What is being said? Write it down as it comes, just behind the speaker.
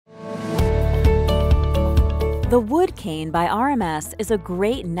The Wood Cane by RMS is a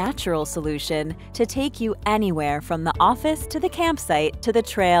great natural solution to take you anywhere from the office to the campsite to the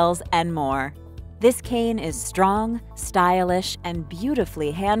trails and more. This cane is strong, stylish, and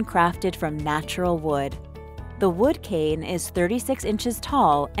beautifully handcrafted from natural wood. The Wood Cane is 36 inches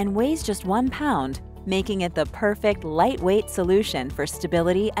tall and weighs just 1 pound, making it the perfect lightweight solution for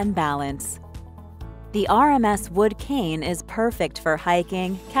stability and balance. The RMS Wood Cane is perfect for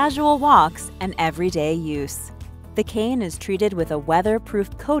hiking, casual walks, and everyday use. The cane is treated with a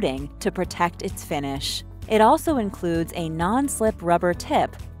weatherproof coating to protect its finish. It also includes a non-slip rubber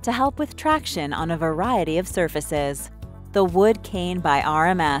tip to help with traction on a variety of surfaces. The Wood Cane by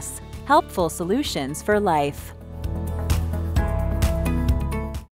RMS. Helpful solutions for life.